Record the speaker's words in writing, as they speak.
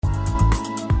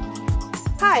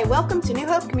Hi, welcome to New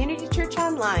Hope Community Church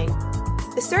Online.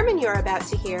 The sermon you're about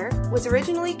to hear was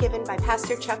originally given by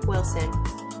Pastor Chuck Wilson.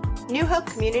 New Hope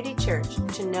Community Church,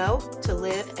 to know, to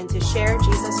live, and to share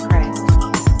Jesus Christ.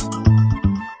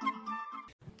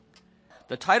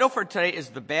 The title for today is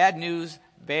The Bad News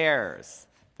Bears.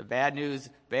 The Bad News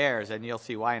Bears, and you'll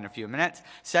see why in a few minutes.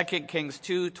 2 Kings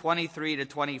 2, 23 to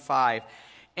 25.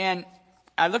 And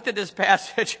I looked at this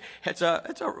passage. It's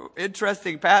a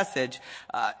interesting passage.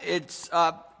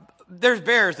 There's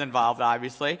bears involved,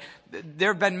 obviously. There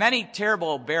have been many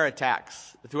terrible bear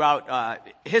attacks throughout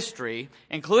history,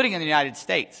 including in the United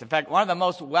States. In fact, one of the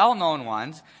most well-known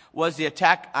ones was the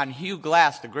attack on Hugh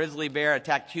Glass. The grizzly bear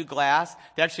attacked Hugh Glass.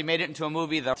 They actually made it into a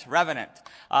movie, The Revenant.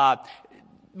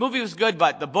 Movie was good,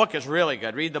 but the book is really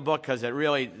good. Read the book because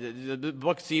the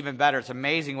book's even better. It's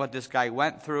amazing what this guy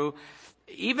went through.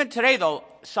 Even today, though,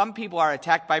 some people are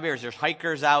attacked by bears. There's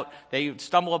hikers out. They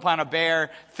stumble upon a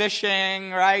bear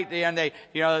fishing, right? And they,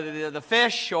 the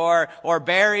fish or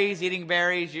berries, eating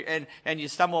berries, and you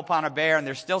stumble upon a bear. And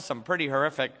there's still some pretty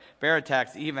horrific bear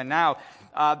attacks even now.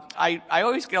 I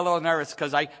always get a little nervous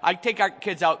because I take our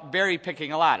kids out berry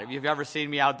picking a lot. If you've ever seen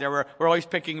me out there, we're always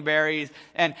picking berries,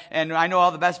 and I know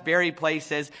all the best berry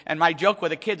places. And my joke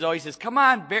with the kids always is, "Come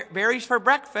on, berries for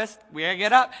breakfast. We gotta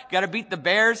get up. Gotta beat the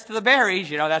bears to the berries."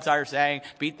 That's our saying: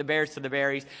 beat the bears to the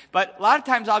berries. But a lot of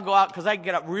times I'll go out because I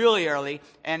get up really early,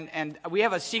 and we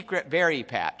have a secret berry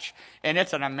patch. And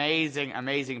it's an amazing,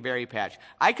 amazing berry patch.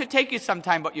 I could take you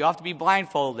sometime, but you have to be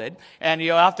blindfolded, and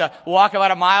you'll have to walk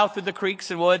about a mile through the creeks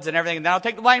and woods and everything. And then I'll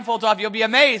take the blindfolds off. You'll be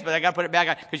amazed, but I got to put it back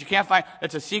on because you can't find.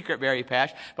 It's a secret berry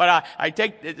patch. But I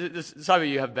take some of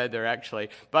you have been there actually.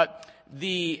 But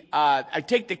I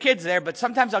take the kids there, but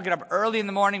sometimes I'll get up early in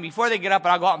the morning before they get up,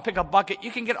 and I'll go out and pick a bucket.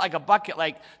 You can get like a bucket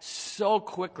so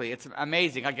quickly. It's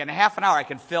amazing. Like in a half an hour, I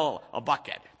can fill a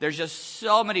bucket. There's just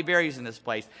so many berries in this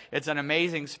place. It's an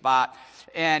amazing spot.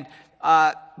 And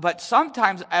but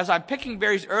sometimes as I'm picking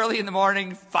berries early in the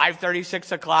morning, 5:30,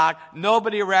 6 o'clock,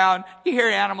 nobody around, you hear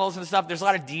animals and stuff. There's a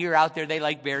lot of deer out there. They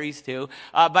like berries too.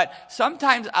 But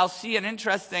sometimes I'll see an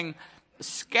interesting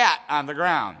scat on the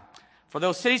ground. For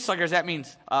those city slickers, that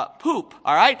means poop,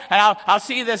 all right? And I'll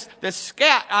see this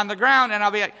scat on the ground, and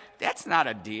I'll be like, that's not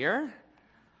a deer.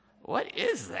 What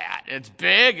is that? It's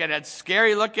big, and it's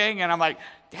scary looking, and I'm like,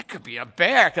 that could be a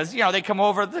bear, because,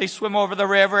 they swim over the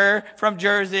river from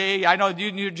Jersey. I know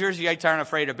you New Jerseyites aren't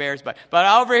afraid of bears, but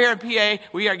over here in PA,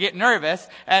 we are getting nervous,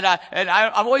 and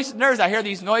I'm always nervous. I hear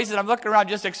these noises, and I'm looking around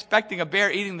just expecting a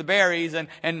bear eating the berries, and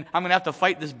I'm going to have to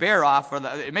fight this bear off.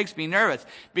 It makes me nervous,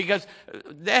 because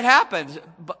that happens.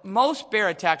 But most bear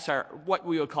attacks are what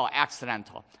we would call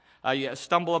accidental. You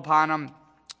stumble upon them.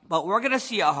 But we're going to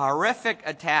see a horrific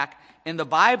attack in the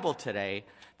Bible today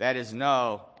that is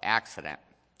no accident.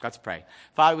 Let's pray.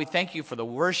 Father, we thank you for the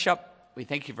worship. We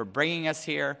thank you for bringing us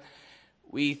here.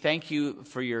 We thank you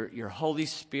for your Holy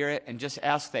Spirit, and just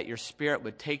ask that your Spirit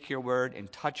would take your word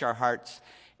and touch our hearts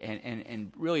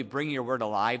and really bring your word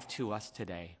alive to us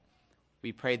today.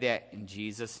 We pray that in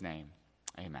Jesus' name.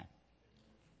 Amen.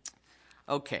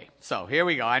 Okay, so here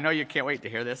we go. I know you can't wait to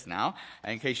hear this now,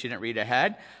 in case you didn't read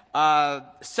ahead.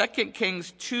 2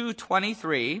 Kings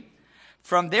 2:23.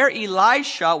 From there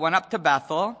Elisha went up to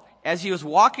Bethel. As he was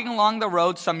walking along the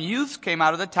road, some youths came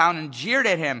out of the town and jeered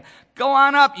at him. "Go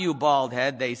on up, you bald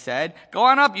head," they said. "Go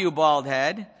on up, you bald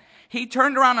head." He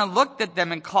turned around and looked at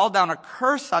them and called down a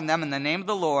curse on them in the name of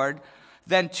the Lord.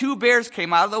 Then 2 bears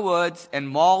came out of the woods and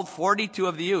mauled 42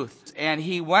 of the youths. And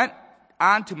he went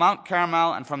on to Mount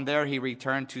Carmel, and from there he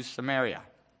returned to Samaria.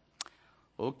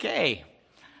 Okay.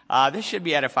 This should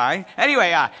be edifying.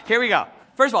 Anyway, here we go.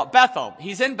 First of all, Bethel.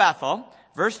 He's in Bethel,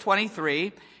 verse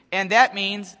 23, and that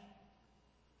means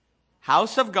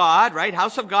house of God, right?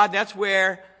 House of God, that's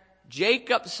where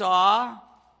Jacob saw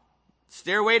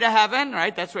Stairway to Heaven,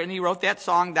 right? That's when he wrote that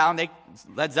song down.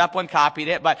 Led Zeppelin copied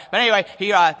it, but anyway,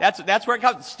 that's where it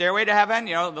comes. Stairway to Heaven,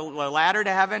 the ladder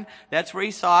to heaven. That's where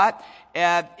he saw it.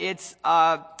 And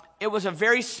it was a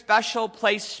very special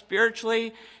place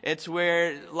spiritually. It's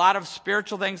where a lot of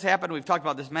spiritual things happen. We've talked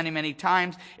about this many, many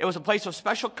times. It was a place of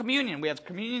special communion. We have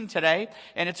communion today,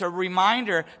 and it's a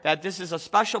reminder that this is a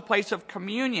special place of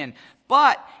communion.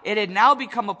 But it had now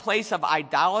become a place of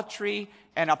idolatry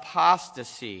and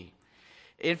apostasy.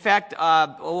 In fact,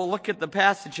 we'll look at the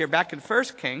passage here back in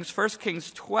 1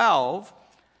 Kings 12,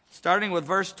 starting with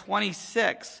verse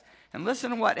 26. And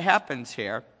listen to what happens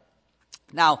here.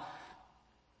 Now,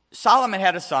 Solomon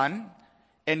had a son,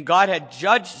 and God had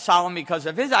judged Solomon because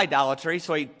of his idolatry,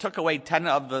 so he took away 10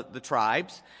 of the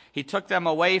tribes. He took them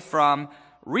away from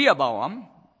Rehoboam,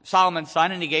 Solomon's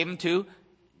son, and he gave them to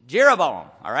Jeroboam,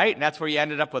 all right? And that's where you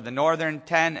ended up with the northern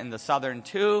 10 and the southern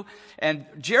 2. And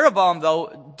Jeroboam,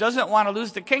 though, doesn't want to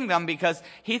lose the kingdom because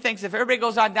he thinks if everybody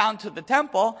goes on down to the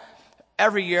temple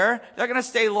every year, they're going to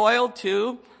stay loyal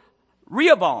to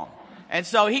Rehoboam. And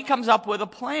so he comes up with a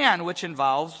plan which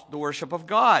involves the worship of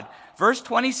God. Verse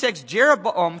 26,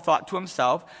 Jeroboam thought to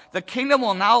himself, the kingdom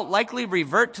will now likely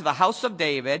revert to the house of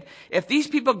David. If these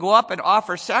people go up and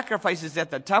offer sacrifices at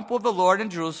the temple of the Lord in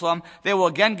Jerusalem, they will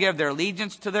again give their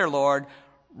allegiance to their Lord,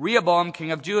 Rehoboam,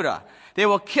 king of Judah. They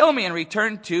will kill me and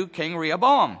return to King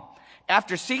Rehoboam.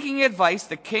 After seeking advice,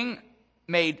 the king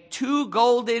made 2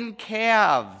 golden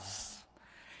calves.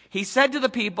 He said to the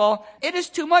people, it is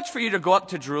too much for you to go up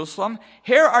to Jerusalem.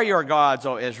 Here are your gods,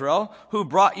 O Israel, who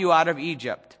brought you out of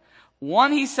Egypt.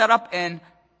 One he set up in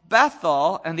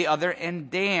Bethel and the other in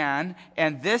Dan,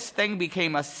 and this thing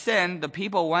became a sin. The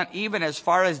people went even as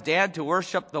far as Dan to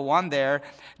worship the one there.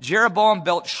 Jeroboam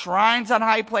built shrines on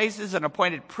high places and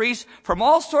appointed priests from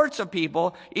all sorts of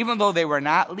people, even though they were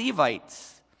not Levites.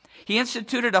 He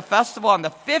instituted a festival on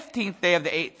the 15th day of the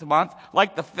 8th month,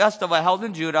 like the festival held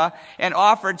in Judah, and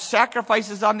offered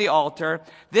sacrifices on the altar.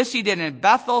 This he did in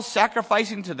Bethel,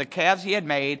 sacrificing to the calves he had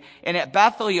made. And at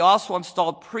Bethel he also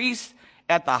installed priests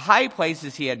at the high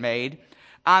places he had made.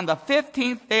 On the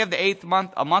 15th day of the 8th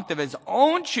month, a month of his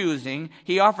own choosing,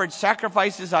 he offered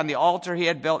sacrifices on the altar he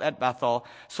had built at Bethel.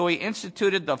 So he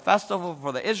instituted the festival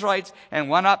for the Israelites and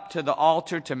went up to the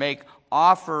altar to make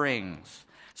offerings.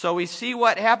 So we see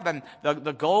what happened.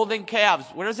 The golden calves.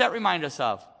 What does that remind us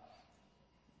of?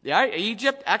 Yeah,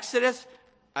 Egypt, Exodus,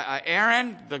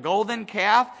 Aaron, the golden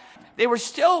calf. They were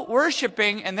still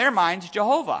worshiping in their minds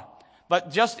Jehovah,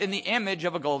 but just in the image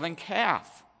of a golden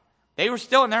calf. They were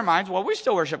still in their minds, well, we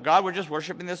still worship God. We're just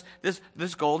worshiping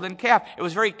this golden calf. It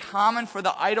was very common for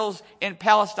the idols in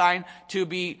Palestine to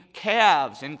be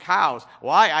calves and cows.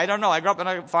 Why? I don't know. I grew up on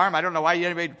a farm. I don't know why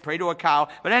anybody pray to a cow.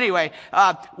 But anyway,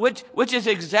 which is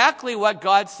exactly what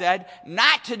God said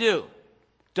not to do.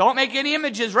 Don't make any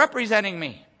images representing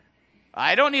me.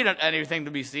 I don't need anything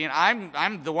to be seen.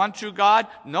 I'm the one true God.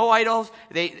 No idols.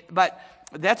 But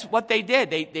that's what they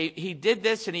did. He did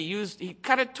this, and he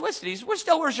kind of twisted. We're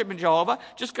still worshiping Jehovah,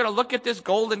 just going to look at this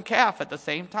golden calf at the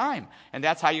same time. And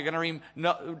that's how you're going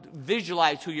to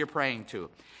visualize who you're praying to.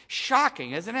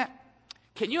 Shocking, isn't it?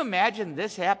 Can you imagine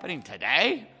this happening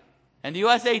today? In the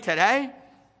USA today?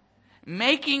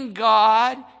 Making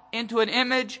God into an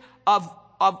image of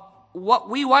what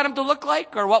we want him to look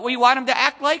like or what we want him to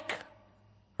act like?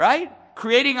 Right?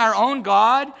 Creating our own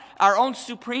God, our own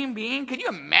supreme being. Can you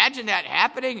imagine that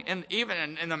happening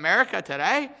even in America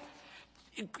today?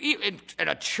 In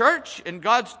a church, in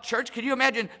God's church, can you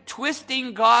imagine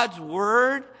twisting God's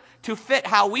word to fit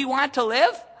how we want to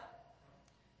live?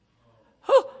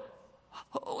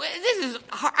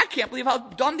 I can't believe how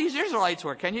dumb these Israelites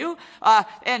were, can you?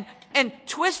 And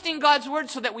twisting God's word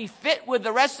so that we fit with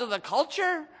the rest of the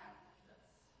culture?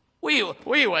 We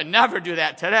would never do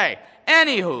that today.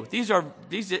 Anywho,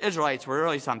 these Israelites were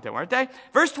really something, weren't they?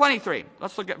 Verse 23.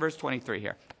 Let's look at verse 23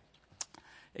 here.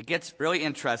 It gets really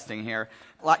interesting here.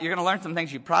 You're going to learn some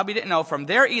things you probably didn't know. From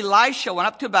there, Elisha went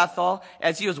up to Bethel.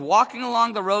 As he was walking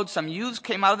along the road, some youths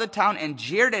came out of the town and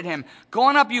jeered at him. Go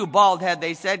on up, you bald head,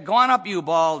 they said. Go on up, you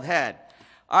bald head.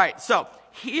 All right, so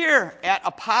here at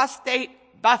apostate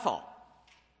Bethel,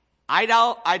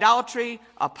 idolatry,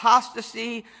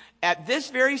 apostasy, at this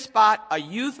very spot, a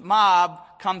youth mob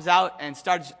comes out and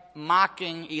starts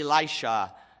mocking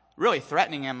Elisha, really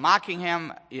threatening him, mocking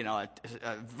him,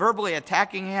 verbally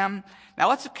attacking him. Now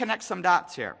let's connect some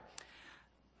dots here.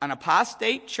 An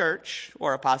apostate church,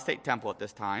 or apostate temple at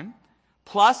this time,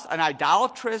 plus an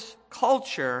idolatrous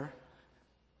culture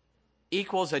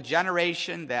equals a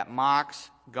generation that mocks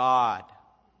God.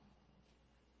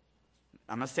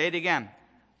 I'm going to say it again.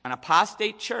 An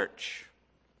apostate church,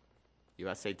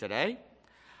 USA Today,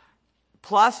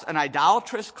 plus an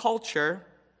idolatrous culture,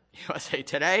 USA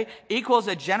Today, equals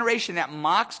a generation that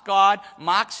mocks God,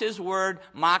 mocks his word,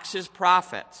 mocks his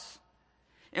prophets.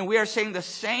 And we are seeing the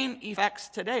same effects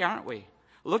today, aren't we?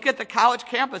 Look at the college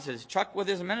campuses. Chuck with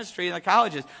his ministry in the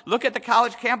colleges. Look at the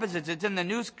college campuses. It's in the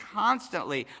news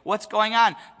constantly. What's going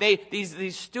on?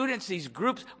 These students, these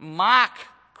groups mock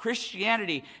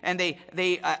Christianity, and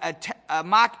they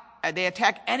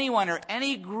attack anyone or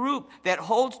any group that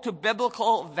holds to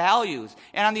biblical values.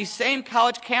 And on these same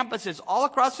college campuses all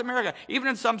across America, even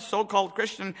in some so-called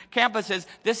Christian campuses,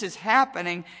 this is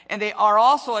happening. And they are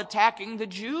also attacking the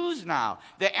Jews now.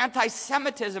 The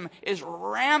anti-Semitism is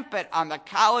rampant on the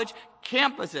college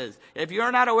campuses. If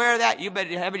you're not aware of that, you've been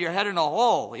having your head in a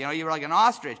hole. You're like an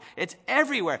ostrich. It's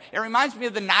everywhere. It reminds me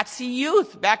of the Nazi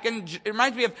youth it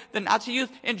reminds me of the Nazi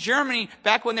youth in Germany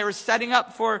back when they were setting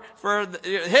up for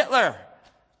Hitler.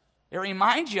 It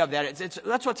reminds you of that.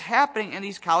 That's what's happening in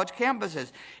these college campuses.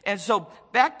 And so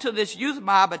back to this youth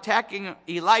mob attacking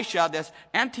Elisha, this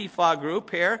Antifa group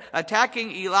here,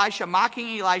 attacking Elisha,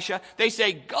 mocking Elisha. They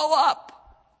say, go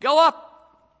up, go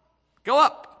up, go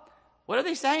up. What are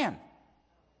they saying?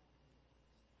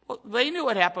 Well, they knew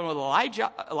what happened with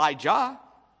Elijah.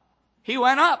 He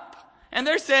went up. And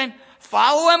they're saying,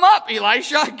 follow him up,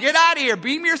 Elisha. Get out of here.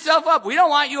 Beam yourself up. We don't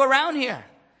want you around here.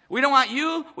 We don't want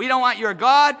you. We don't want your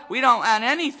God. We don't want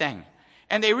anything.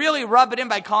 And they really rub it in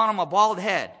by calling him a bald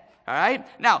head. All right?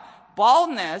 Now,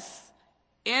 baldness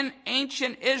in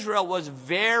ancient Israel was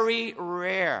very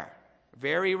rare.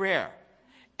 Very rare.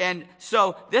 And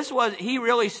so he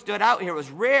really stood out here. It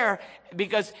was rare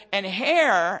because, and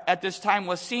hair at this time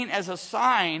was seen as a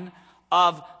sign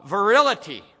of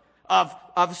virility, of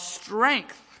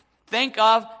strength. Think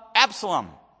of Absalom.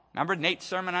 Remember Nate's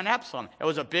sermon on Absalom? It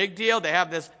was a big deal. They have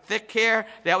this thick hair.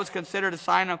 That was considered a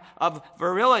sign of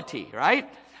virility, right?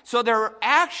 So they're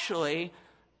actually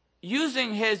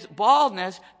using his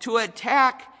baldness to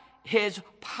attack his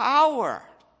power.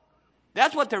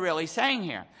 That's what they're really saying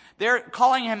here. They're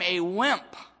calling him a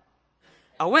wimp.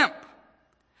 A wimp.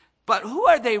 But who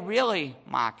are they really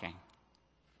mocking?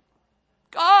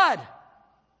 God.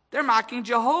 They're mocking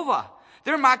Jehovah.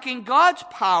 They're mocking God's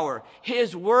power,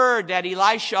 his word that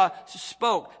Elisha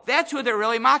spoke. That's who they're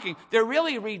really mocking. They're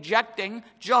really rejecting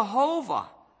Jehovah.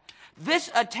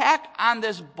 This attack on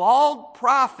this bald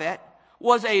prophet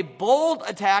was a bold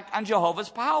attack on Jehovah's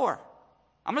power.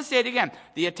 I'm going to say it again.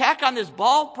 The attack on this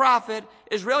bald prophet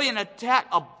is really an attack,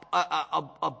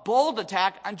 a bold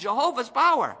attack on Jehovah's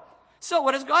power. So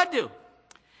what does God do?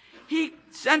 He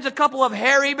sends a couple of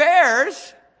hairy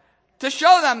bears to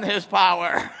show them his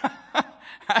power.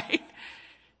 Right?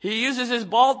 He uses his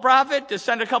bald prophet to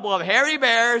send a couple of hairy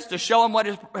bears to show him what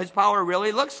his power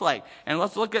really looks like. And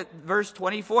let's look at verse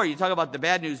 24. You talk about the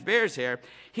bad news bears here.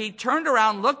 He turned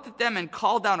around, looked at them, and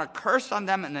called down a curse on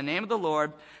them in the name of the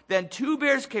Lord. Then 2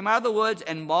 bears came out of the woods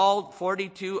and mauled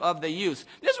 42 of the youths.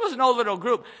 This was no little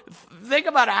group. Think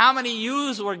about how many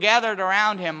youths were gathered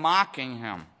around him mocking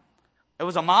him. It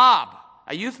was a mob,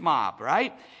 a youth mob,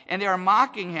 right? And they were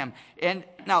mocking him. And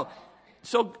now,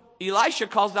 so Elisha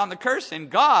calls down the curse, and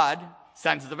God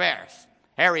sends the bears,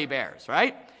 hairy bears,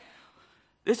 right?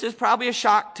 This is probably a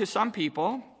shock to some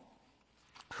people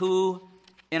who,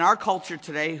 in our culture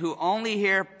today, who only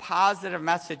hear positive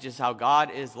messages how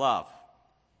God is love.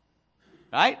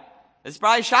 Right? It's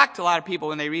probably a shock to a lot of people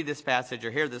when they read this passage or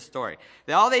hear this story.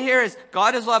 All they hear is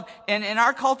God is love. And in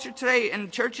our culture today, in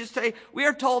churches today, we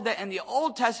are told that in the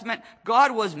Old Testament,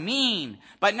 God was mean.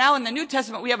 But now in the New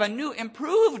Testament, we have a new,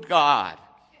 improved God.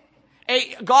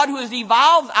 A God who has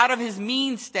evolved out of his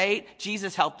mean state.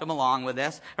 Jesus helped him along with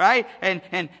this, right?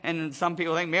 And some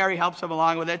people think Mary helps him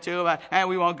along with it too, and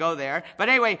we won't go there. But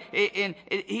anyway,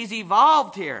 he's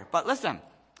evolved here. But listen,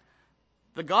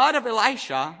 the God of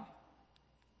Elisha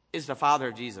is the Father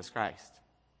of Jesus Christ.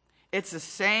 It's the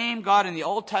same God in the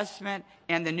Old Testament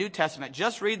and the New Testament.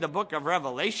 Just read the book of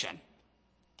Revelation.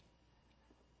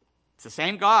 It's the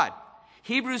same God.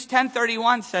 Hebrews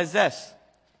 10:31 says this.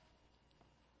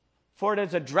 For it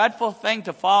is a dreadful thing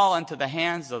to fall into the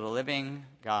hands of the living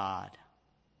God.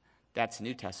 That's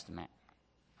New Testament.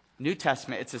 New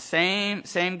Testament, it's the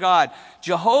same God.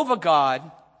 Jehovah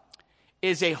God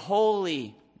is a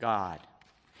holy God.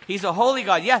 He's a holy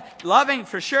God. Yeah, loving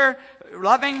for sure,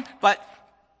 loving, but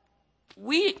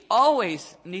we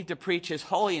always need to preach his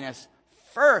holiness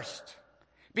first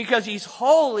because he's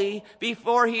holy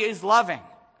before he is loving.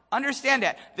 Understand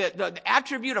that. The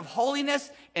attribute of holiness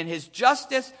and his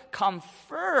justice come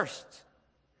first.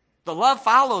 The love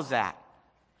follows that.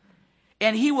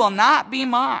 And he will not be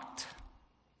mocked.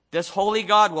 This holy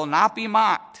God will not be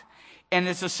mocked. And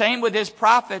it's the same with his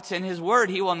prophets and his word.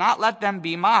 He will not let them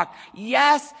be mocked.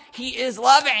 Yes, he is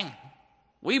loving.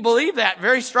 We believe that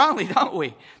very strongly, don't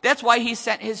we? That's why he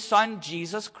sent his son,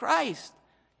 Jesus Christ,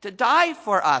 to die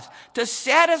for us, to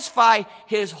satisfy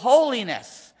his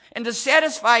holiness and to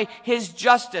satisfy his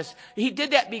justice. He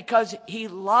did that because he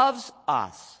loves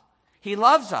us. He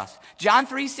loves us. John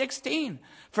 3:16.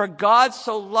 For God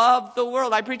so loved the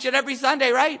world. I preach it every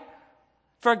Sunday, right?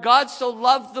 For God so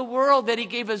loved the world that he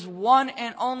gave his one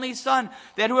and only Son,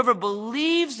 that whoever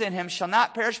believes in him shall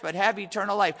not perish but have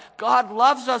eternal life. God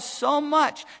loves us so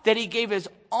much that he gave his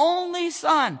only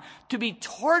Son to be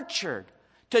tortured,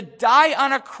 to die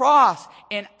on a cross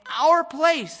in our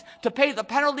place, to pay the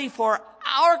penalty for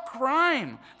our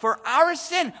crime, for our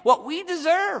sin, what we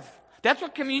deserve. That's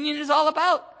what communion is all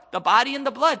about, the body and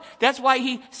the blood. That's why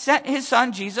he sent his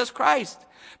son, Jesus Christ.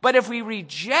 But if we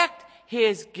reject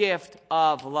his gift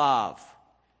of love,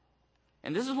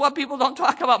 and this is what people don't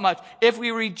talk about much. If we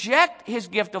reject his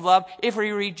gift of love, if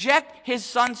we reject his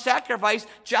son's sacrifice,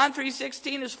 John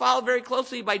 3:16 is followed very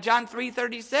closely by John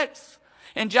 3:36.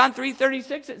 In John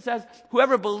 3:36 it says,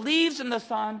 whoever believes in the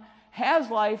Son has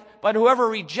life, but whoever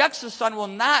rejects the Son will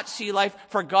not see life,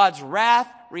 for God's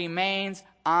wrath remains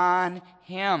on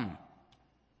him.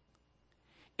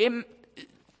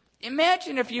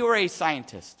 Imagine if you were a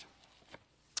scientist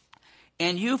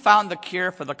and you found the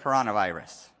cure for the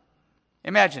coronavirus.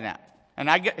 Imagine that. And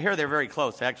I hear they're very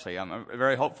close, actually. I'm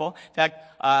very hopeful. In fact,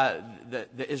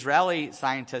 the Israeli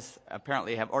scientists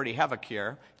apparently already have a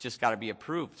cure. Just got to be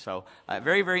approved. So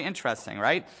very, very interesting,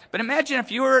 right? But imagine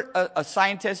if you were a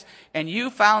scientist and you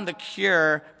found the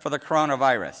cure for the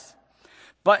coronavirus.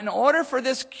 But in order for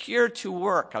this cure to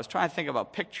work, I was trying to think of a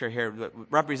picture here that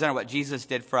represented what Jesus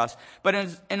did for us. But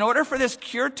in order for this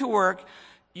cure to work,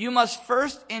 you must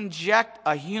first inject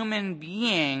a human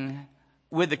being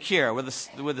with the cure, with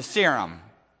the serum,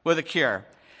 with the cure,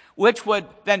 which would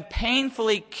then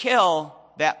painfully kill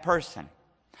that person.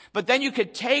 But then you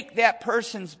could take that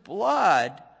person's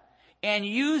blood and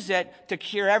use it to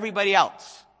cure everybody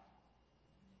else.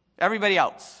 Everybody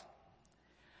else.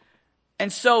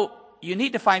 And so you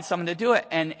need to find someone to do it.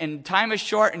 And time is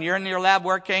short and you're in your lab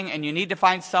working and you need to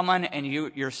find someone, and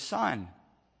your son.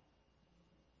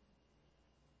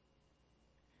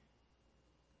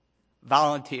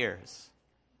 Volunteers.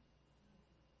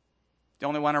 The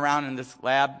only one around in this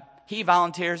lab, he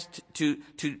volunteers to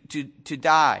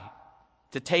die,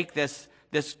 to take this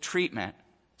treatment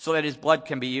so that his blood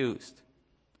can be used.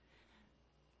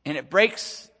 And it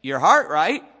breaks your heart,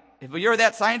 right? If you're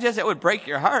that scientist, it would break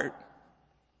your heart.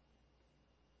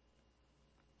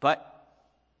 But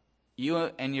you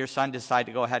and your son decide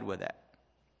to go ahead with it.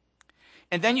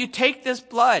 And then you take this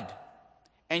blood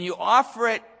and you offer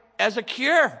it as a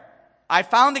cure. I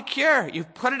found the cure. You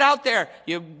put it out there.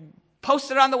 You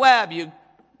post it on the web. You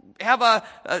have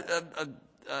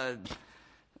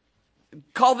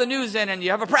call the news in, and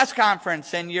you have a press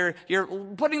conference, and you're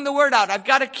putting the word out. I've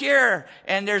got a cure,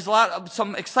 and there's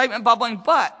some excitement bubbling.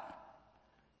 But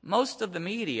most of the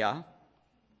media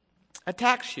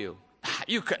attacks you.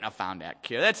 You couldn't have found that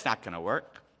cure. That's not going to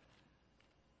work.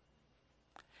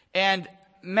 And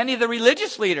many of the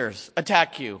religious leaders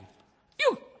attack you.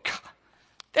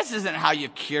 This isn't how you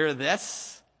cure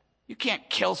this. You can't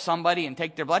kill somebody and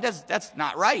take their blood. That's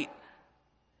not right.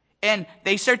 And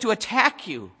they start to attack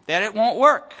you, that it won't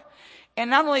work. And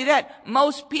not only that,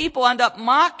 most people end up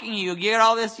mocking you. You get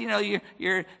all this,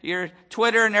 your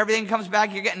Twitter and everything comes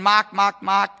back. You're getting mocked.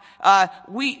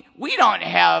 We don't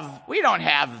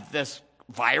have this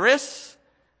virus.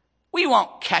 We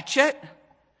won't catch it.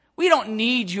 We don't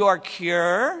need your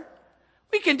cure.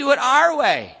 We can do it our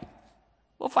way.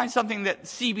 We'll find something that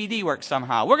CBD works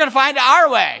somehow. We're going to find it our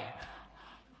way.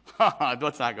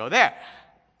 Let's not go there.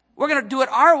 We're going to do it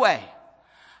our way.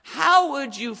 How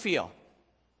would you feel?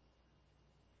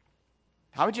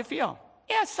 How would you feel?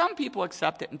 Yeah, some people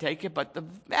accept it and take it, but the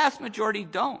vast majority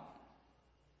don't.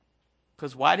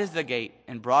 Because wide is the gate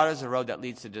and broad is the road that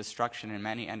leads to destruction, and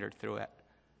many enter through it.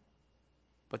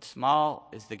 But small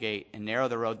is the gate and narrow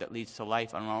the road that leads to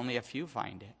life, and only a few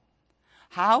find it.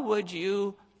 How would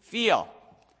you feel?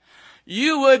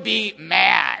 You would be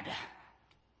mad.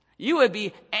 You would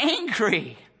be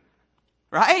angry,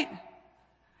 right?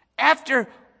 After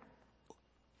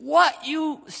what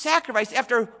you sacrificed,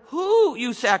 after who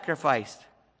you sacrificed.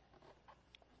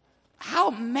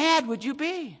 How mad would you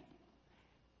be?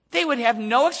 They would have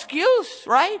no excuse,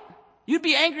 right? You'd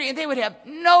be angry and they would have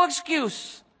no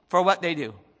excuse for what they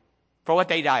do, for what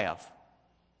they die of.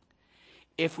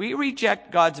 If we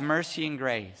reject God's mercy and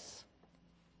grace,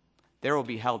 there will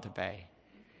be hell to pay.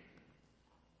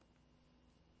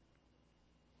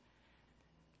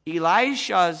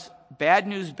 Elisha's bad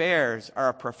news bears are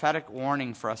a prophetic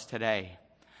warning for us today.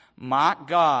 Mock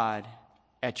God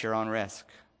at your own risk.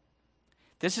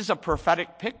 This is a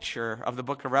prophetic picture of the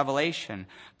book of Revelation.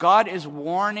 God is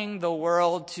warning the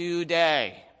world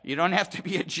today. You don't have to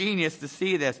be a genius to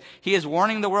see this. He is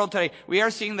warning the world today. We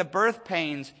are seeing the birth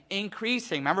pains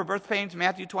increasing. Remember birth pains,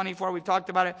 Matthew 24, we've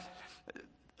talked about it.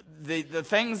 The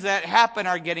things that happen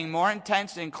are getting more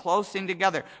intense and closing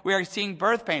together. We are seeing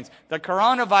birth pains, the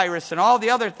coronavirus and all the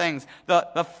other things,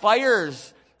 the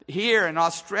fires here in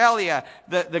Australia,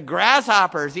 the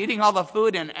grasshoppers eating all the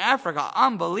food in Africa,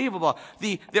 unbelievable.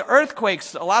 The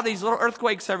earthquakes, a lot of these little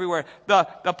earthquakes everywhere.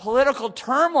 The political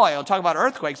turmoil, talk about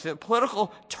earthquakes, the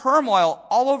political turmoil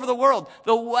all over the world.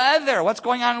 The weather, what's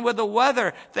going on with the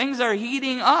weather? Things are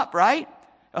heating up, right?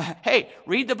 Hey,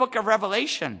 read the book of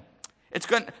Revelation.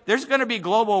 There's going to be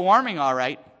global warming, all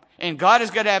right. And God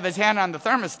is going to have his hand on the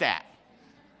thermostat.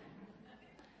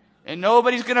 And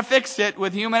nobody's going to fix it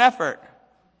with human effort.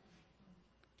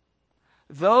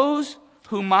 Those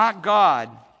who mock God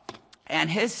and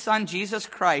his Son Jesus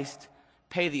Christ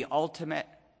pay the ultimate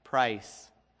price.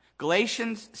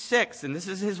 Galatians 6, and this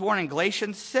is his warning,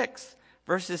 Galatians 6,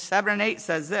 verses 7 and 8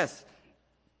 says this.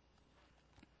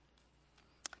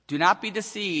 Do not be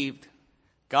deceived.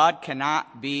 God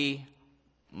cannot be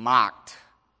mocked.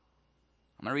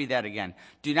 I'm going to read that again.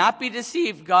 Do not be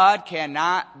deceived. God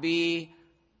cannot be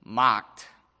mocked.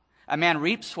 A man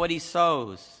reaps what he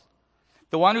sows.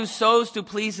 The one who sows to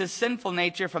please his sinful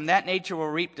nature, from that nature will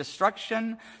reap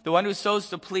destruction. The one who sows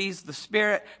to please the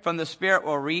Spirit, from the Spirit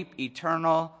will reap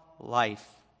eternal life.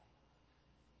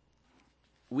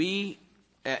 In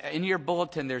your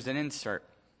bulletin, there's an insert.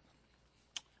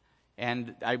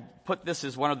 And I put this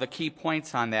as one of the key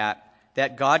points on that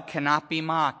God cannot be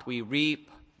mocked. We reap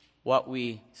what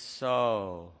we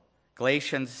sow.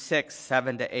 Galatians 6,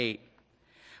 7 to 8.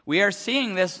 We are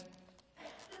seeing this.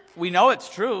 We know it's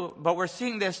true, but we're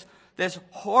seeing this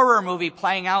horror movie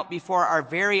playing out before our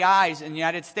very eyes in the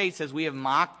United States as we have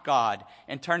mocked God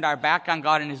and turned our back on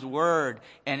God and his word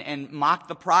and mocked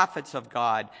the prophets of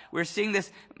God. We're seeing this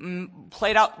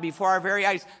played out before our very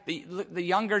eyes. The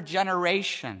younger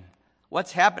generation.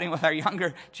 What's happening with our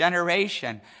younger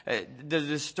generation? The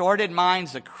distorted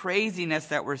minds, the craziness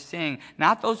that we're seeing.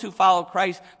 Not those who follow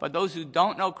Christ, but those who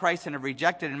don't know Christ and have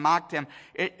rejected and mocked him.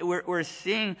 We're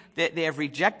seeing that they have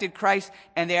rejected Christ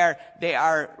and they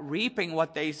are reaping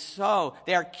what they sow.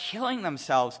 They are killing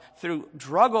themselves through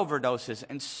drug overdoses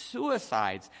and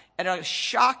suicides at a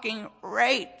shocking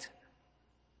rate.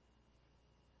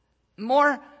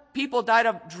 More people died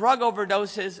of drug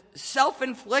overdoses,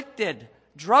 self-inflicted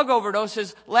drug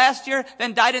overdoses last year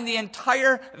than died in the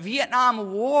entire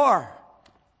Vietnam War.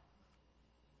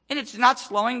 And it's not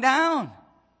slowing down.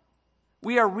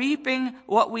 We are reaping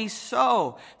what we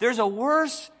sow. It's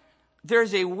worse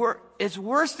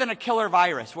than a killer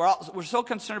virus. We're so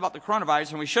concerned about the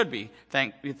coronavirus, and we should be.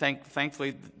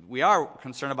 Thankfully, we are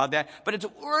concerned about that. But it's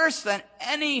worse than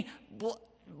any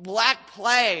black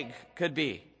plague could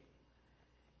be.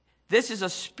 This is a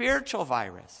spiritual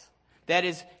virus that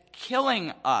is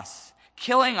killing us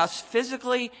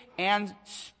physically and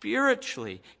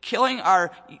spiritually, killing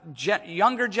our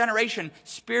younger generation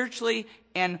spiritually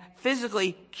and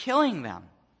physically, killing them.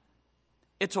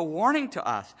 It's a warning to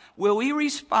us. Will we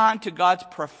respond to God's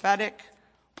prophetic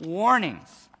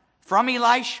warnings from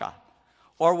Elisha,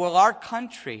 or will our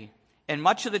country and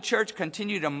much of the church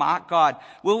continue to mock God?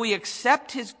 Will we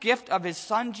accept his gift of his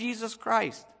Son, Jesus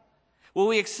Christ? Will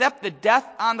we accept the death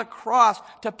on the cross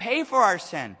to pay for our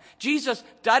sin? Jesus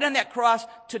died on that cross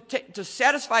to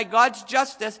satisfy God's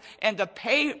justice and to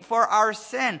pay for our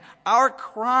sin, our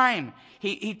crime.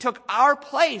 He took our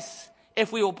place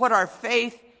if we will put our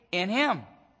faith in him.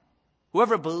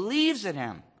 Whoever believes in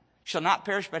him shall not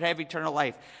perish but have eternal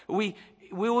life.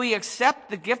 Will we accept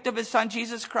the gift of his Son,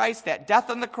 Jesus Christ, that death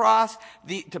on the cross,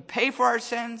 to pay for our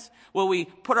sins? Will we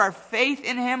put our faith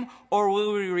in him, or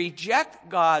will we reject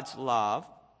God's love,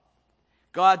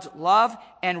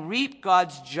 and reap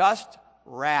God's just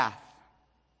wrath?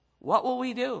 What will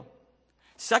we do?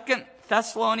 2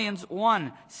 Thessalonians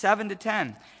 1, 7 to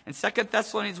 10. In 2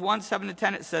 Thessalonians 1, 7 to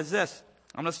 10, it says this.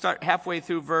 I'm going to start halfway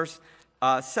through verse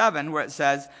 7, where it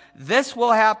says, This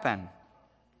will happen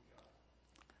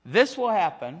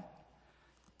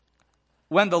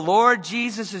when the Lord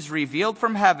Jesus is revealed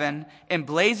from heaven in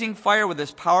blazing fire with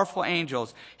his powerful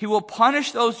angels. He will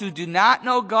punish those who do not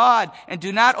know God and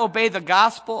do not obey the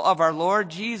gospel of our Lord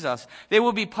Jesus. They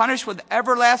will be punished with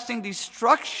everlasting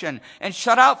destruction and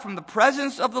shut out from the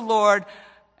presence of the Lord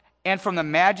and from the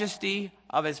majesty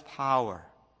of his power.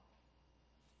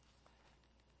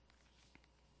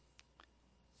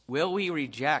 Will we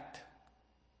reject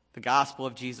the gospel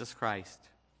of Jesus Christ?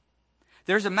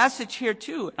 There's a message here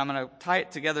too, and I'm going to tie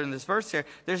it together in this verse here.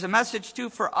 There's a message too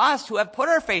for us who have put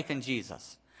our faith in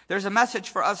Jesus. There's a message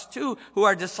for us too who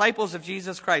are disciples of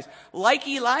Jesus Christ. Like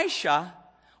Elisha,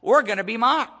 we're going to be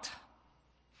mocked.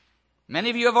 Many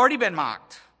of you have already been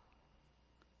mocked.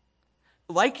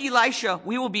 Like Elisha,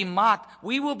 we will be mocked.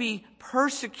 We will be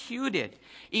persecuted.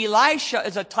 Elisha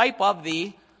is a type of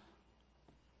the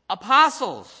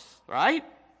apostles, right?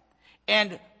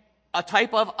 And a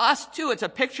type of us too. It's a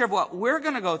picture of what we're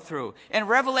going to go through. In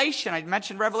Revelation, I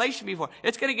mentioned Revelation before.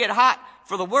 It's going to get hot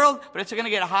for the world, but it's going to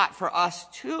get hot for us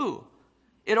too.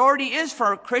 It already is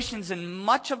for Christians in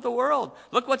much of the world.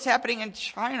 Look what's happening in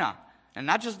China. And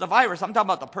not just the virus, I'm talking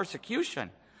about the persecution.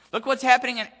 Look what's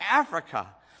happening in Africa.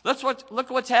 Look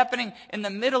what's happening in the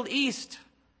Middle East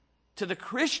to the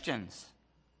Christians,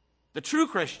 the true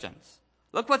Christians.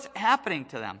 Look what's happening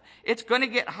to them. It's going to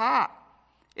get hot.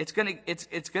 It's going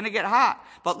to get hot.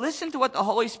 But listen to what the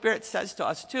Holy Spirit says to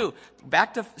us too.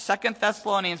 Back to 2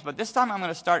 Thessalonians, but this time I'm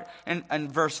going to start in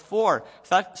verse 4.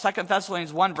 2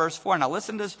 Thessalonians 1 verse 4. Now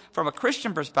listen to this from a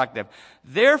Christian perspective.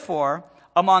 Therefore,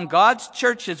 among God's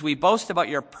churches we boast about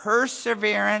your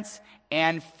perseverance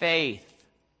and faith.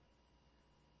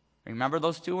 Remember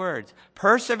those two words.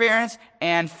 Perseverance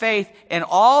and faith in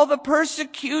all the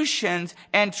persecutions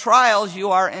and trials you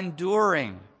are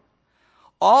enduring.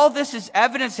 All this is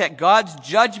evidence that God's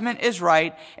judgment is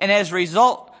right, and as a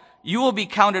result, you will be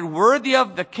counted worthy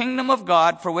of the kingdom of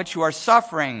God for which you are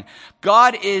suffering.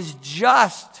 God is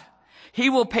just. He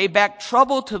will pay back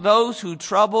trouble to those who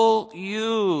trouble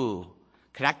you.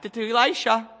 Connected to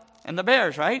Elisha and the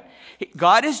bears, right?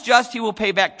 God is just. He will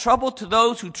pay back trouble to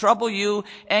those who trouble you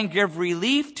and give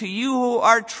relief to you who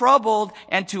are troubled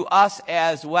and to us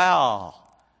as well.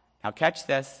 Now catch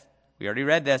this. We already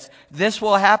read this. This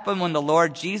will happen when the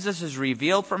Lord Jesus is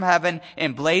revealed from heaven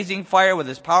in blazing fire with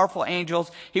his powerful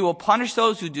angels. He will punish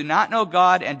those who do not know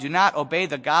God and do not obey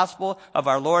the gospel of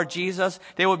our Lord Jesus.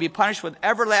 They will be punished with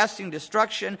everlasting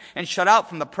destruction and shut out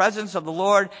from the presence of the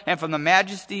Lord and from the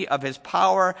majesty of his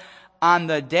power on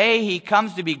the day he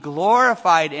comes to be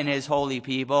glorified in his holy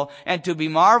people and to be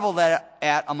marveled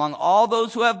at among all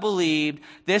those who have believed.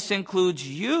 This includes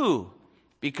you,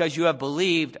 because you have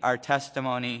believed our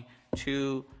testimony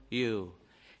to you.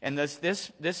 And this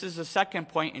is the second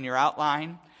point in your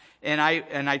outline. And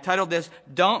I titled this,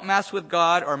 Don't Mess with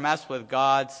God or Mess with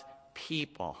God's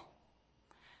People.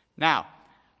 Now,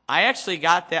 I actually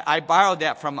got that, I borrowed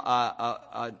that from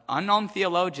an unknown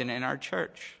theologian in our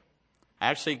church. I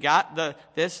actually got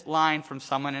this line from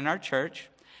someone in our church.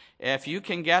 If you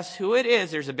can guess who it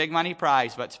is, there's a big money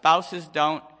prize, but spouses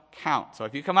don't count. So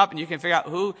if you come up and you can figure out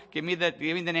who, give me the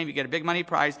name, you get a big money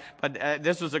prize. But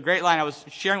this was a great line I was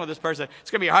sharing with this person. It's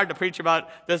going to be hard to preach about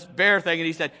this bear thing. And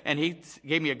he said, and he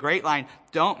gave me a great line,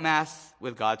 don't mess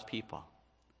with God's people.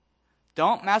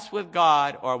 Don't mess with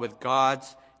God or with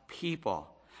God's people.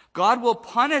 God will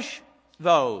punish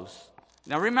those.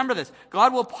 Now remember this.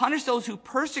 God will punish those who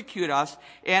persecute us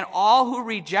and all who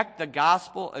reject the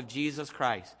gospel of Jesus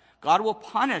Christ. God will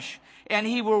punish, and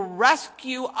he will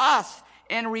rescue us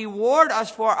and reward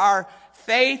us for our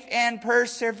faith and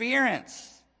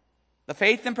perseverance. The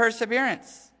faith and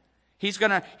perseverance. He's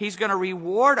gonna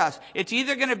reward us. It's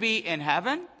either gonna be in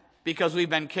heaven, because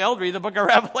we've been killed. Read the book of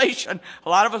Revelation. A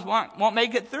lot of us won't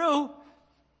make it through.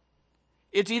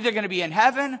 It's either going to be in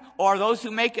heaven, or those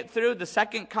who make it through the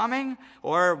second coming,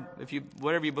 or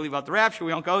whatever you believe about the rapture,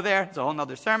 we won't go there. It's a whole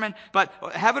other sermon. But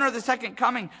heaven or the second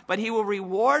coming, but he will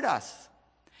reward us.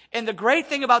 And the great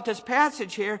thing about this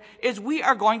passage here is we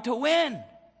are going to win.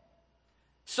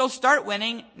 So start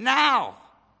winning now.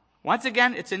 Once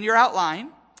again, it's in your outline.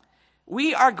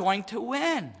 We are going to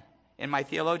win. And my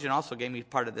theologian also gave me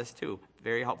part of this too.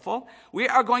 Very helpful. We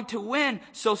are going to win,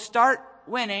 so start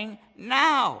winning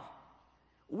now.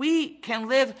 We can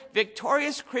live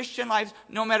victorious Christian lives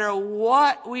no matter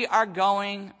what we are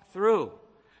going through,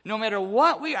 no matter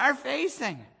what we are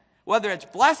facing, whether it's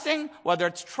blessing, whether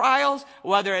it's trials,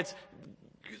 whether it's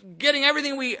getting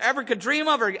everything we ever could dream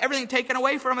of or everything taken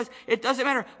away from us. It doesn't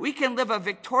matter. We can live a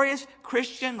victorious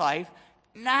Christian life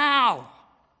now.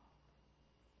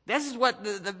 This is what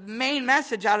the main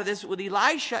message out of this with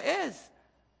Elisha is.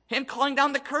 Him calling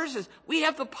down the curses. We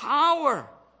have the power.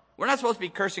 We're not supposed to be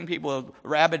cursing people with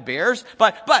rabid bears,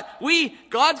 but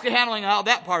God's handling all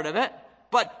that part of it.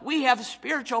 But we have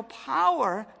spiritual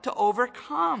power to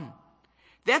overcome.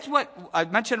 That's what I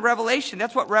mentioned Revelation.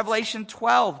 That's what Revelation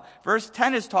 12, verse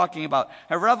 10 is talking about.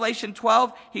 In Revelation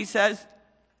 12, he says,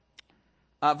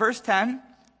 verse 10,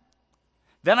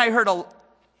 Then I heard a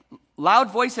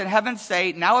loud voice in heaven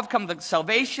say, Now have come the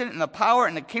salvation and the power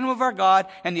and the kingdom of our God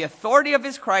and the authority of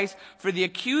his Christ. For the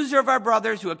accuser of our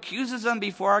brothers who accuses them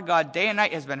before our God day and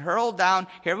night has been hurled down.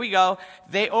 Here we go.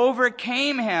 They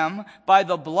overcame him by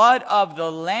the blood of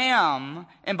the Lamb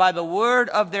and by the word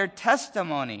of their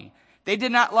testimony. They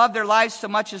did not love their lives so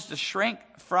much as to shrink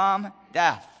from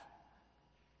death.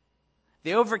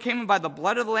 They overcame him by the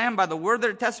blood of the Lamb, by the word of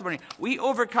their testimony. We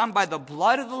overcome by the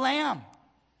blood of the Lamb.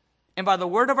 and by the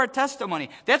word of our testimony.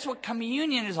 That's what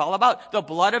communion is all about. The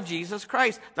blood of Jesus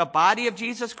Christ, the body of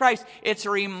Jesus Christ. It's a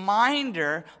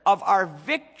reminder of our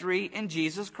victory in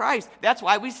Jesus Christ. That's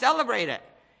why we celebrate it.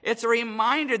 It's a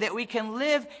reminder that we can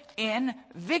live in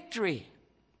victory.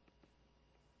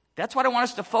 That's what I want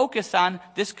us to focus on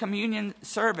this communion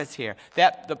service here.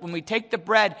 When we take the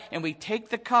bread and we take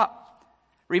the cup,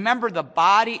 remember the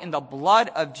body and the blood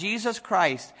of Jesus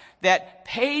Christ that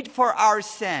paid for our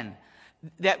sin,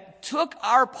 that took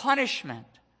our punishment.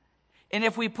 And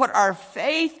if we put our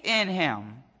faith in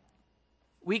him,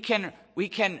 we can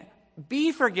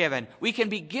be forgiven. We can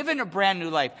be given a brand new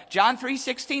life. John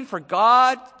 3:16, for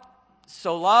God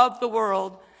so loved the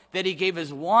world that he gave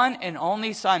his one and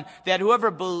only Son, that whoever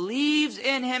believes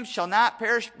in him shall not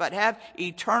perish but have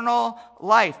eternal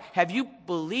life. Have you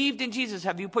believed in Jesus?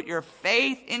 Have you put your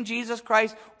faith in Jesus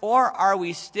Christ? Or are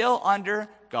we still under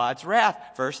God's wrath?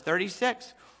 Verse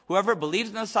 36. Whoever believes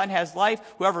in the Son has life.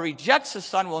 Whoever rejects the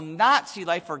Son will not see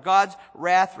life, for God's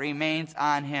wrath remains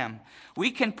on him.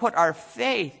 We can put our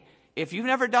faith, if you've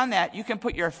never done that, you can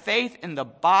put your faith in the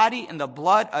body and the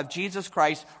blood of Jesus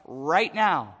Christ right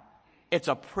now. It's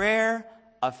a prayer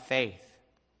of faith.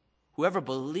 Whoever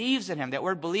believes in him, that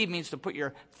word believe means to put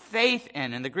your faith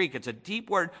in the Greek. It's a deep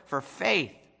word for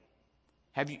faith.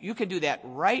 You can do that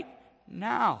right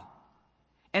now.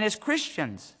 And as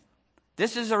Christians,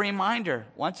 this is a reminder,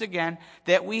 once again,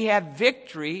 that we have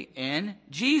victory in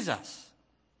Jesus.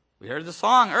 We heard the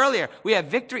song earlier. We have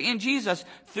victory in Jesus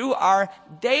through our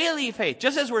daily faith.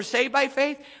 Just as we're saved by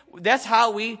faith, that's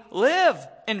how we live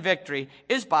in victory,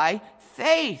 is by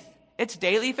faith. It's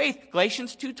daily faith.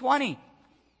 Galatians 2:20.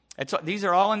 These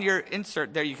are all in your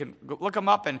insert there. You can look them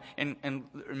up and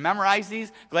memorize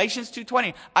these. Galatians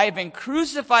 2:20. I have been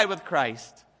crucified with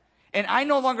Christ, and I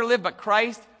no longer live, but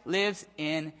Christ lives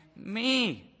in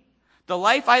me. The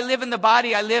life I live in the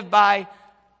body, I live by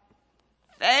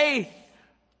faith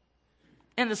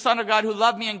in the Son of God who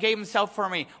loved me and gave himself for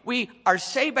me. We are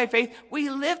saved by faith.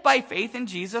 We live by faith in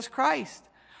Jesus Christ.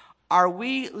 Are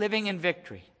we living in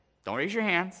victory? Don't raise your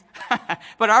hands.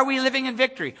 But are we living in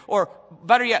victory? Or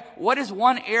better yet, what is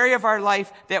one area of our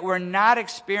life that we're not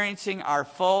experiencing our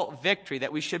full victory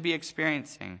that we should be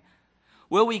experiencing?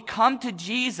 Will we come to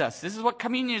Jesus? This is what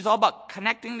communion is all about,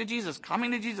 connecting to Jesus, coming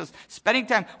to Jesus, spending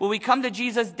time. Will we come to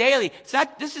Jesus daily?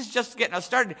 This is just getting us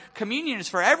started. Communion is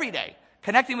for every day,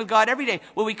 connecting with God every day.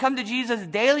 Will we come to Jesus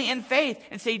daily in faith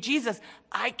and say, Jesus,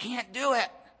 I can't do it.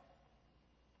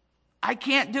 I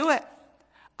can't do it.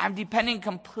 I'm depending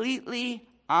completely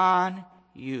on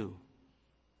you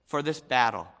for this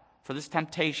battle, for this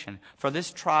temptation, for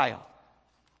this trial,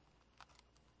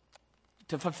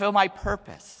 to fulfill my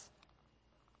purpose,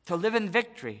 to live in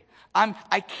victory.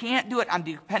 I can't do it. I'm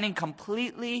depending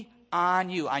completely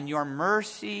on you, on your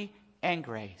mercy and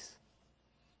grace.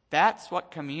 That's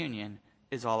what communion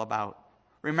is all about.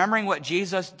 Remembering what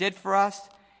Jesus did for us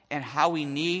and how we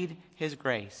need his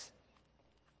grace.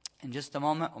 In just a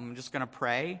moment, I'm just going to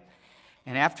pray.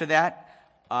 And after that,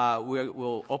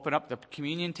 we'll open up the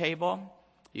communion table.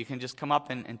 You can just come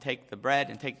up and take the bread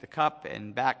and take the cup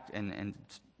and back and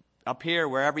up here,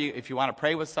 wherever if you want to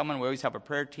pray with someone, we always have a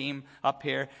prayer team up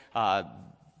here.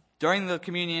 During the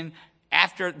communion,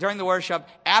 during the worship,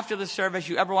 after the service,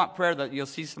 you ever want prayer, you'll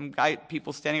see some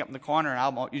people standing up in the corner, and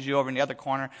I'll usually over in the other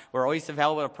corner. We're always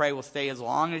available to pray. We'll stay as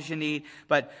long as you need.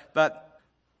 But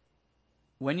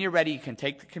when you're ready, you can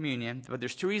take the communion. But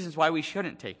there's two reasons why we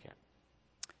shouldn't take it.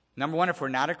 Number one, if we're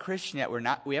not a Christian yet,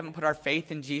 we haven't put our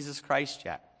faith in Jesus Christ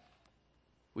yet,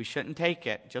 we shouldn't take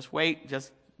it. Just wait.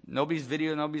 Nobody's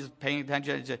paying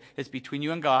attention. It's between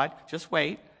you and God. Just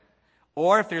wait.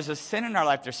 Or if there's a sin in our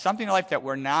life, there's something in our life that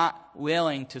we're not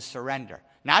willing to surrender.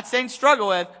 Not saying struggle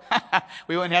with.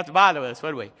 We wouldn't have to bother with this,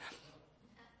 would we?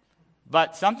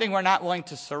 But something we're not willing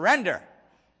to surrender.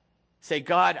 Say,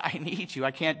 God, I need you.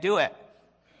 I can't do it.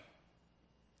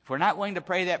 If we're not willing to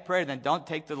pray that prayer, then don't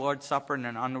take the Lord's Supper in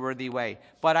an unworthy way.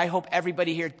 But I hope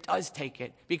everybody here does take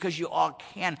it, because you all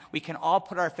can. We can all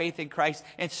put our faith in Christ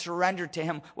and surrender to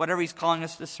him whatever he's calling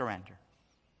us to surrender.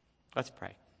 Let's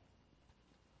pray.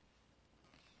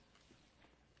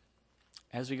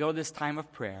 As we go this time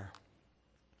of prayer,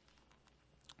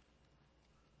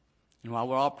 and while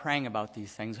we're all praying about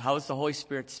these things, how is the Holy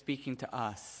Spirit speaking to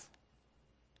us?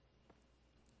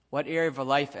 What area of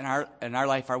life in our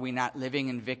life are we not living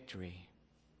in victory?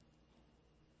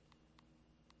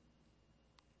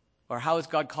 Or how is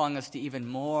God calling us to even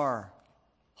more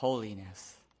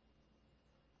holiness?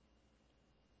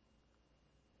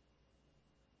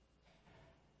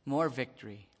 More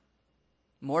victory,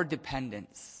 more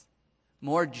dependence,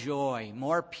 more joy,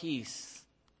 more peace,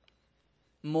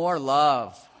 more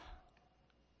love,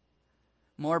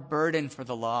 more burden for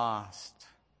the lost.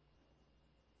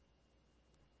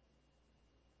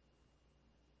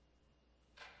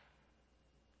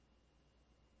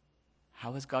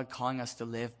 How is God calling us to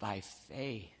live by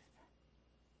faith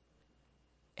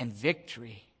and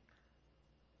victory?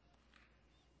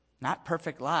 Not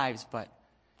perfect lives,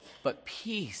 but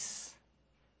peace,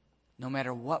 no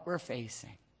matter what we're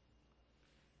facing.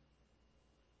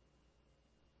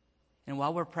 And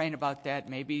while we're praying about that,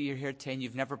 maybe you're here today and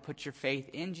you've never put your faith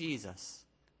in Jesus.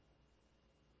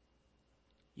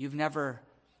 You've never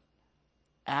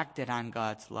acted on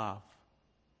God's love.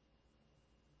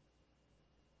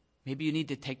 Maybe you need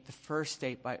to take the first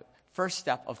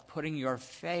step of putting your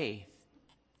faith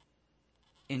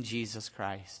in Jesus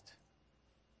Christ.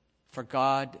 For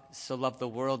God so loved the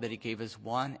world that he gave his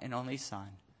one and only Son,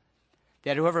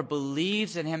 that whoever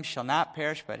believes in him shall not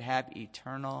perish but have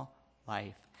eternal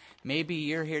life. Maybe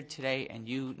you're here today and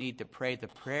you need to pray the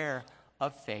prayer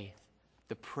of faith,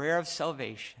 the prayer of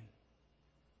salvation,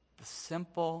 the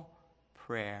simple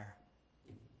prayer.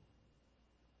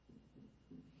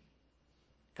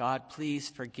 God, please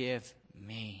forgive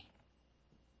me.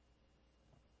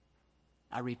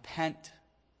 I repent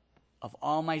of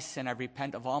all my sin. I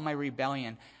repent of all my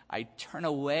rebellion. I turn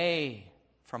away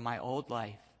from my old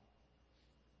life.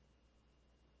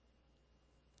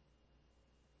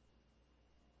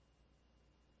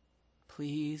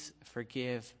 Please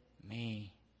forgive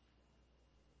me.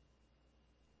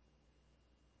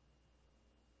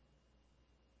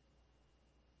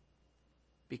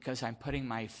 Because I'm putting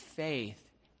my faith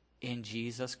in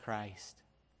Jesus Christ.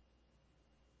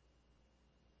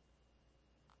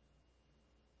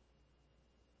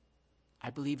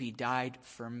 I believe he died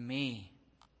for me.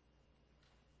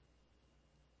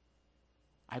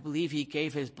 I believe he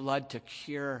gave his blood to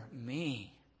cure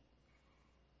me.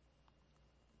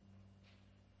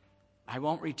 I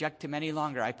won't reject him any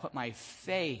longer. I put my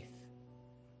faith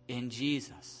in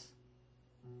Jesus.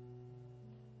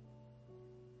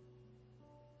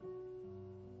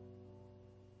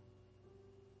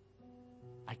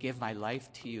 I give my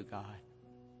life to you, God.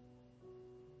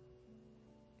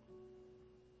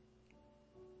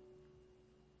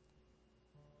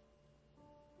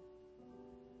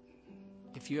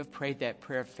 If you have prayed that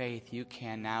prayer of faith, you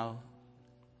can now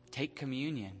take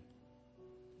communion.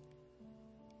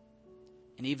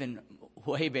 And even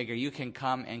way bigger, you can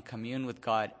come and commune with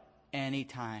God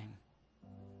anytime,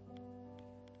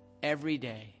 every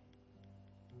day,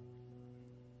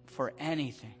 for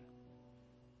anything.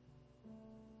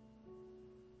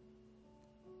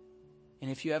 And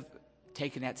if you have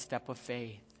taken that step of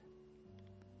faith,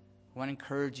 I want to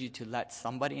encourage you to let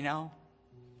somebody know.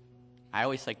 I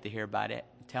always like to hear about it.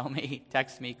 Tell me,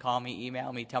 text me, call me,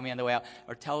 email me, tell me on the way out,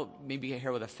 or maybe you're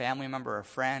here with a family member or a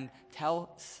friend.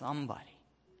 Tell somebody.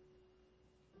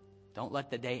 Don't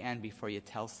let the day end before you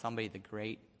tell somebody the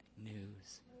great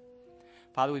news.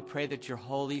 Father, we pray that your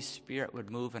Holy Spirit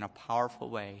would move in a powerful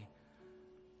way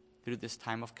through this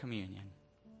time of communion.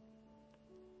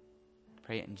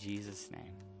 Pray it in Jesus'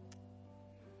 name.